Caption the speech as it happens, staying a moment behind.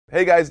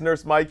Hey guys,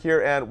 Nurse Mike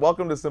here, and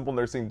welcome to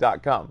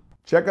SimpleNursing.com.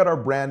 Check out our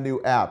brand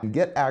new app and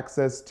get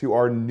access to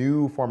our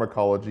new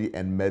pharmacology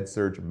and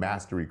med-surg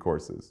mastery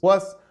courses,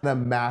 plus a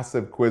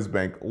massive quiz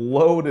bank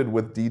loaded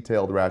with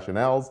detailed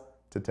rationales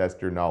to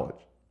test your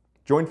knowledge.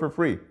 Join for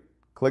free.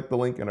 Click the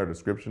link in our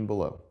description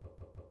below.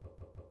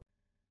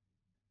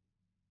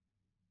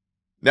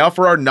 Now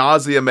for our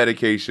nausea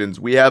medications,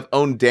 we have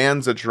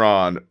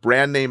ondansetron,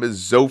 brand name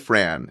is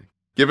Zofran,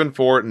 given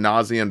for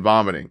nausea and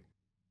vomiting.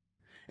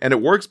 And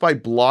it works by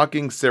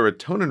blocking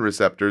serotonin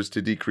receptors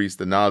to decrease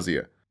the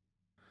nausea.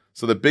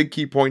 So the big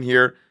key point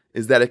here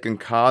is that it can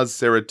cause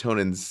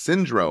serotonin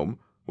syndrome,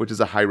 which is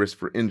a high risk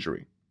for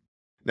injury.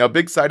 Now, a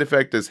big side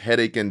effect is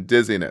headache and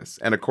dizziness,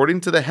 and according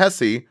to the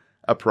HESI,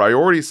 a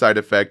priority side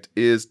effect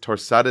is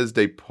torsades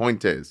de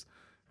pointes,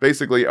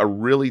 basically a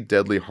really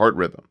deadly heart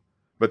rhythm.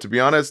 But to be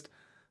honest,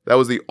 that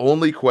was the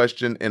only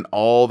question in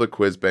all the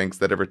quiz banks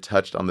that ever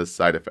touched on this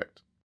side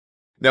effect.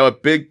 Now, a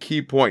big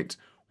key point.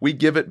 We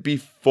give it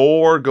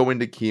before going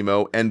to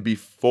chemo and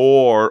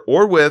before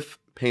or with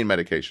pain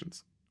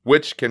medications,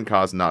 which can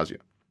cause nausea.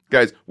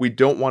 Guys, we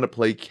don't want to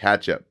play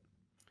catch up.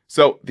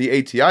 So the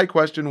ATI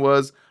question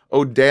was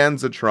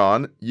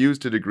ondansetron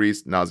used to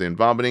decrease nausea and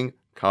vomiting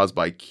caused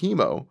by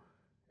chemo,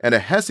 and a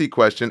HESI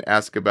question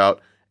asked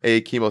about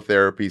a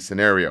chemotherapy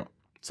scenario.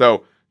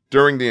 So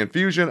during the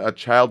infusion, a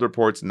child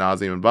reports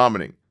nausea and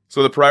vomiting.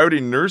 So the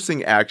priority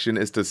nursing action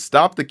is to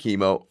stop the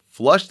chemo,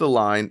 flush the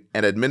line,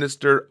 and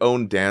administer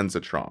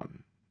ondansetron.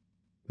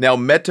 Now,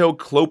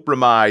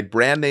 Metoclopramide,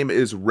 brand name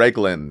is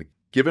Reglan,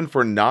 given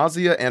for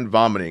nausea and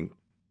vomiting,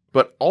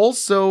 but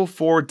also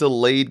for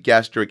delayed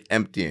gastric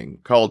emptying,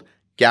 called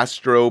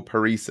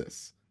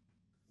gastroparesis.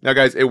 Now,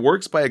 guys, it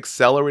works by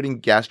accelerating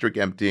gastric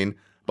emptying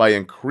by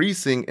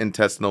increasing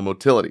intestinal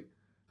motility.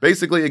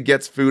 Basically, it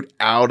gets food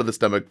out of the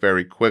stomach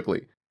very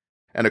quickly.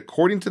 And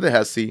according to the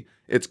HESI,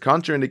 it's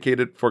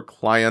contraindicated for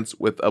clients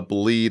with a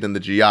bleed in the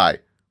GI.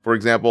 For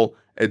example,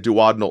 a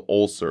duodenal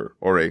ulcer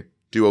or a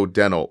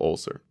duodenal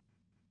ulcer.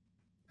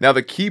 Now,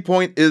 the key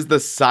point is the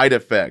side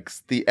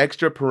effects, the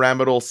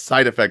extrapyramidal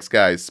side effects,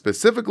 guys,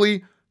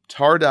 specifically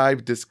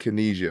tardive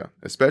dyskinesia,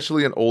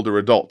 especially in older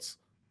adults.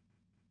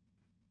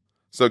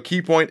 So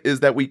key point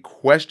is that we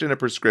question a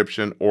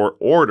prescription or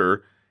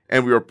order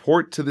and we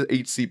report to the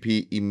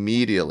HCP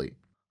immediately.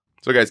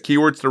 So guys,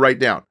 keywords to write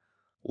down: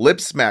 lip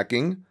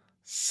smacking,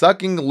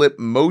 sucking lip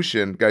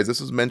motion. Guys,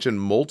 this was mentioned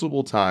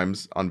multiple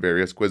times on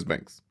various quiz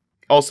banks.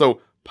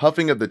 Also,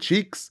 puffing of the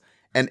cheeks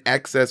and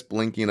excess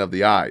blinking of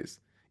the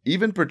eyes,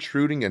 even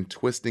protruding and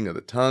twisting of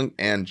the tongue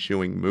and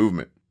chewing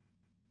movement.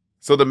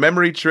 So the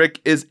memory trick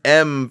is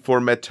M for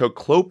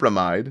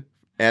metoclopramide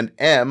and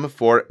M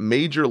for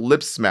major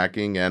lip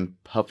smacking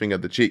and puffing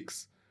of the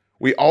cheeks.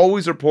 We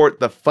always report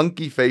the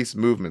funky face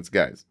movements,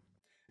 guys.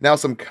 Now,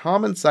 some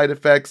common side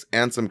effects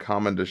and some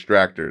common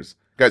distractors.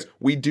 Guys,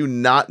 we do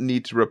not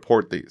need to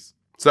report these.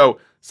 So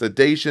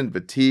sedation,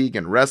 fatigue,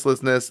 and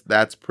restlessness,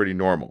 that's pretty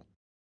normal.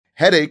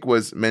 Headache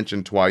was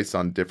mentioned twice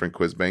on different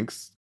quiz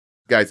banks.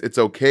 Guys, it's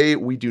okay.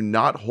 We do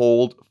not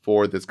hold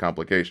for this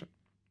complication.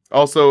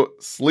 Also,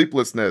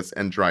 sleeplessness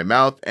and dry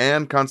mouth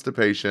and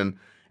constipation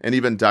and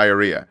even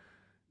diarrhea.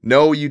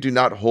 No, you do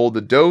not hold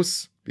the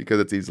dose because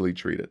it's easily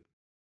treated.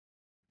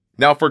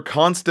 Now for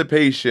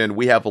constipation,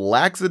 we have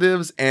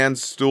laxatives and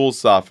stool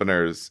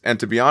softeners. And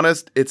to be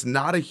honest, it's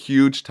not a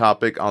huge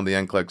topic on the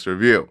NCLEX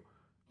review.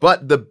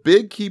 But the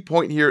big key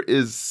point here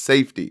is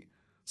safety.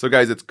 So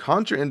guys, it's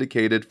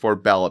contraindicated for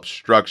bowel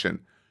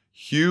obstruction.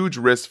 Huge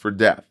risk for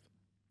death.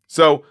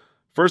 So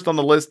first on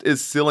the list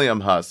is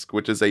psyllium husk,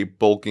 which is a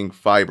bulking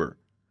fiber.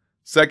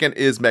 Second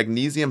is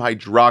magnesium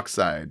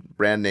hydroxide.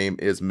 Brand name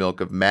is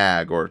milk of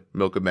mag or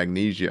milk of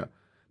magnesia.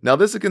 Now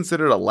this is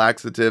considered a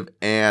laxative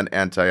and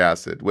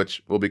antacid,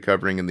 which we'll be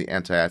covering in the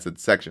antacid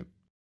section.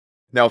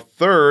 Now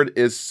third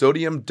is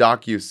sodium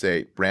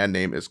docusate. Brand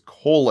name is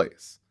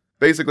Cholase.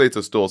 Basically, it's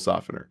a stool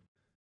softener.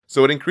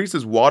 So it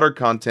increases water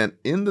content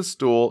in the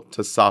stool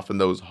to soften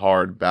those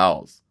hard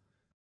bowels.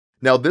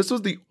 Now, this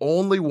was the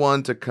only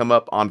one to come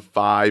up on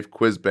 5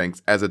 quiz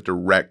banks as a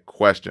direct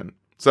question.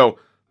 So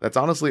that's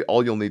honestly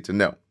all you'll need to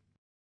know.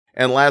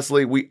 And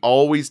lastly, we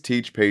always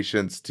teach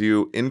patients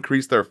to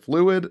increase their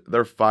fluid,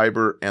 their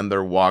fiber, and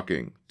their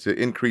walking to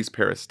increase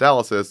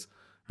peristalsis,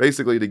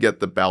 basically to get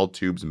the bowel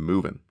tubes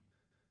moving.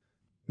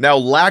 Now,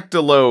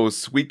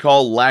 lactulose, we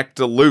call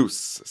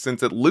lactolose,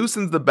 since it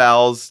loosens the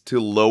bowels to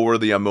lower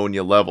the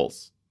ammonia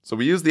levels. So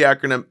we use the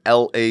acronym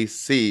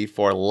LAC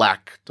for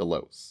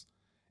lactulose.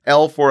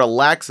 L for a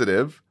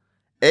laxative,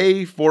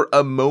 A for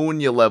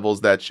ammonia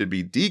levels that should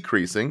be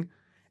decreasing,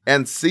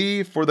 and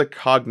C for the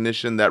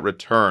cognition that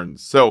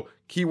returns. So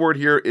keyword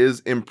here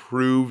is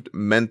improved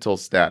mental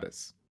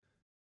status.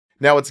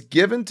 Now, it's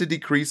given to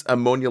decrease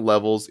ammonia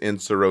levels in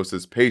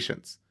cirrhosis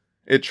patients.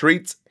 It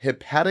treats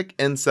hepatic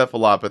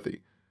encephalopathy,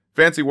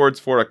 fancy words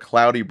for a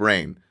cloudy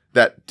brain,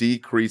 that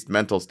decreased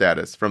mental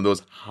status from those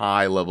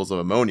high levels of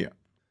ammonia.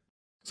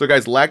 So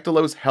guys,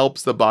 lactulose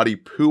helps the body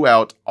poo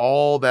out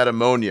all that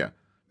ammonia.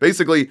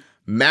 Basically,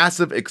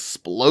 massive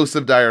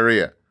explosive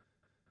diarrhea.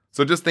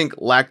 So just think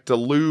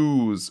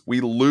Lactolose.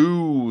 We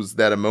lose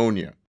that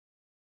ammonia.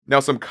 Now,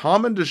 some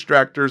common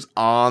distractors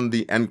on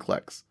the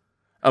NCLEX.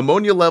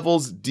 Ammonia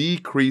levels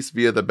decrease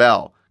via the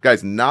bowel.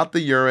 Guys, not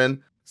the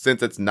urine,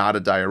 since it's not a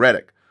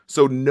diuretic.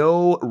 So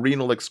no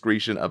renal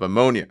excretion of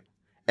ammonia.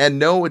 And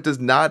no, it does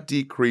not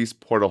decrease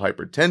portal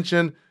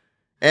hypertension.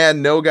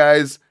 And no,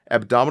 guys,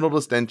 abdominal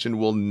distension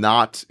will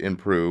not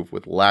improve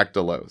with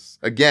lactulose.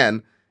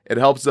 Again, it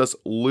helps us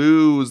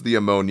lose the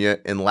ammonia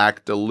in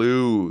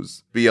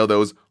lactulose via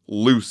those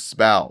loose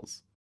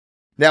bowels.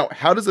 Now,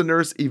 how does a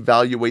nurse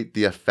evaluate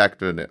the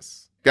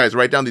effectiveness? Guys,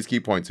 write down these key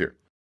points here.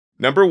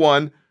 Number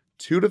 1,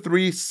 2 to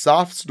 3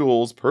 soft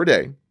stools per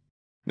day.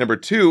 Number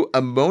 2,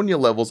 ammonia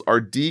levels are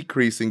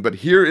decreasing, but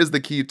here is the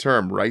key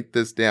term. Write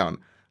this down.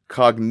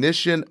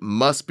 Cognition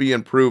must be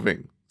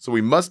improving. So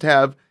we must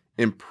have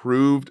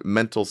improved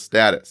mental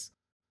status.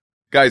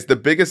 Guys, the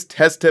biggest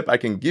test tip I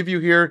can give you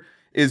here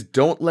is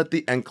don't let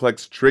the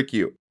NCLEX trick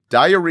you.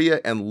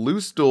 Diarrhea and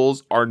loose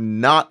stools are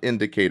not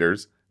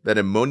indicators that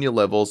ammonia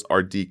levels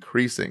are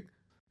decreasing.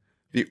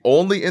 The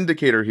only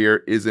indicator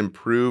here is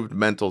improved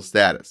mental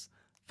status.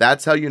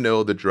 That's how you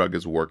know the drug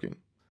is working.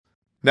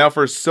 Now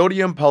for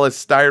sodium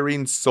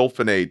polystyrene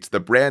sulfonate, the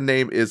brand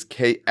name is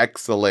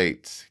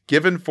K-Exalate,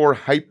 given for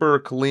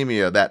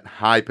hyperkalemia, that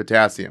high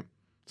potassium.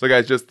 So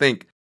guys, just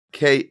think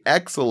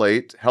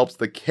K-Exalate helps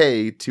the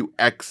K to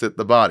exit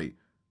the body,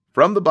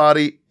 from the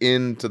body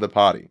into the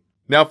potty.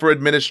 Now for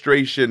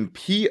administration,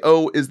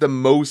 PO is the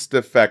most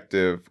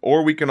effective,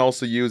 or we can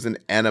also use an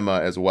enema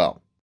as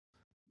well.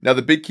 Now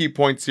the big key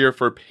points here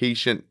for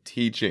patient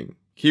teaching.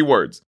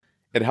 Keywords: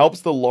 it helps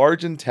the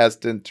large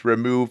intestine to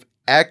remove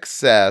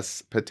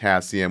excess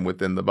potassium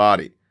within the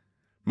body.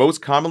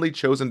 Most commonly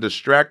chosen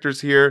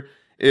distractors here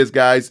is,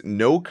 guys,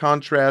 no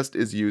contrast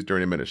is used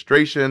during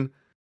administration,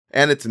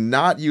 and it's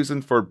not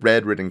used for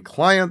bedridden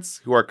clients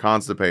who are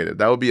constipated.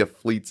 That would be a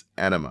Fleet's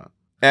enema.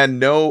 And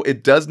no,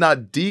 it does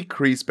not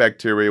decrease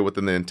bacteria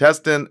within the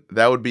intestine.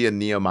 That would be a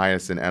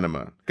neomycin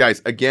enema.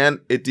 Guys,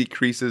 again, it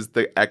decreases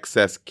the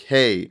excess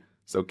K.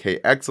 So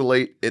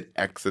K-Exalate, it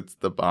exits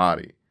the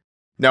body.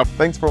 Now,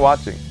 thanks for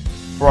watching.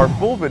 For our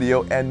full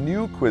video and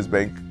new quiz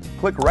bank,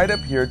 click right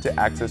up here to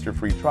access your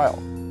free trial.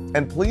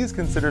 And please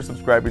consider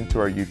subscribing to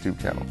our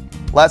YouTube channel.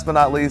 Last but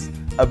not least,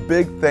 a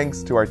big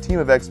thanks to our team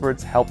of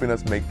experts helping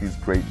us make these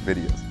great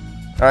videos.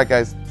 All right,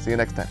 guys, see you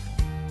next time.